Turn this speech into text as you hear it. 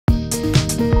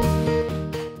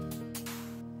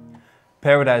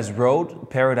Paradise Road,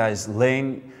 Paradise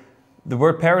Lane. The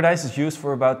word paradise is used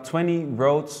for about 20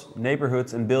 roads,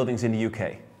 neighborhoods and buildings in the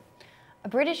UK. A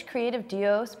British creative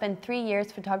duo spent 3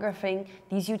 years photographing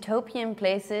these utopian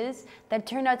places that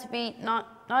turned out to be not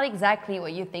exactly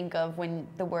what you think of when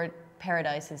the word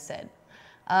paradise is said.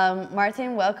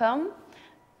 Martin, welcome.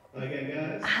 Hi again,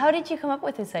 guys. How did you come up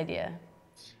with this idea?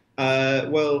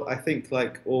 Well, I think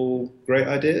like all great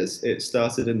ideas, it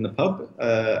started in the pub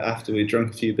after we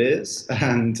drunk a few beers,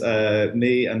 and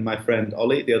me and my friend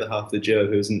Oli, the other half of the duo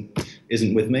who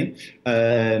isn't with me,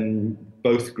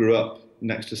 both grew up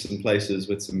next to some places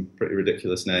with some pretty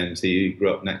ridiculous names. He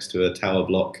grew up next to a tower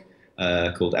block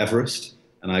called Everest,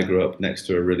 and I grew up next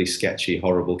to a really sketchy,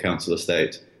 horrible council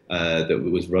estate that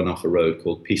was run off a road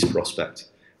called Peace Prospect.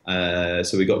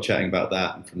 So we got chatting about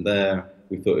that, and from there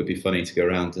we thought it'd be funny to go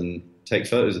around and take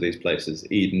photos of these places,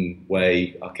 Eden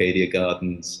Way, Arcadia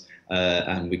Gardens,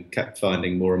 and we kept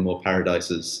finding more and more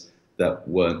paradises that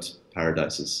weren't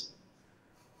paradises.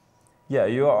 Yeah,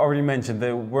 you already mentioned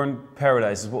they weren't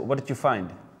paradises. What did you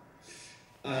find?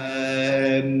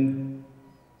 Am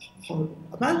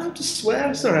I allowed to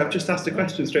swear? Sorry, I've just asked a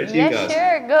question straight to you guys.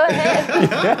 Yeah, sure, go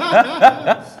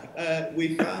ahead.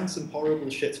 We found some horrible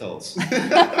shitholes.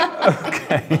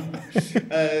 Okay.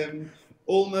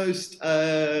 Almost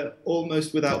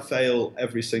without fail,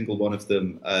 every single one of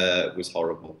them was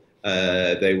horrible.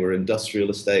 They were industrial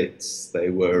estates. They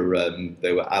were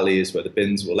alleys where the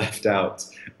bins were left out.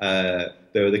 They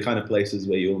were the kind of places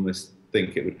where you almost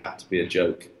think it would have to be a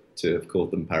joke to have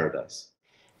called them paradise.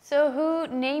 So who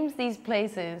names these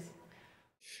places?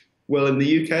 Well, in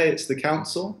the UK, it's the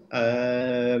council.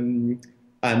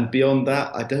 And beyond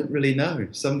that, I don't really know.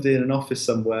 Somebody in an office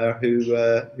somewhere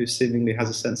who seemingly has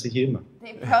a sense of humour.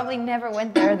 They probably never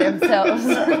went there themselves.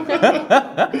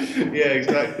 Yeah,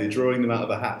 exactly. Drawing them out of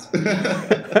a hat.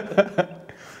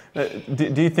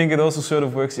 Do you think it also sort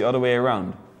of works the other way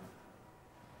around?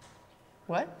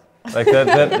 What? Like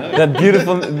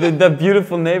that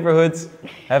beautiful neighborhoods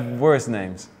have worse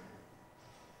names.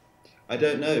 I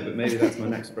don't know, but maybe that's my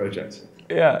next project.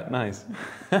 Yeah, nice.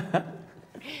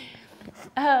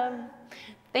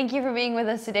 Thank you for being with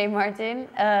us today, Martin.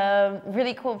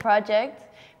 Really cool project.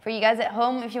 For you guys at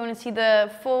home, if you want to see the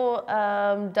full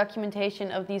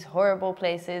documentation of these horrible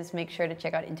places, make sure to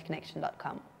check out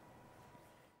IntoConnection.com.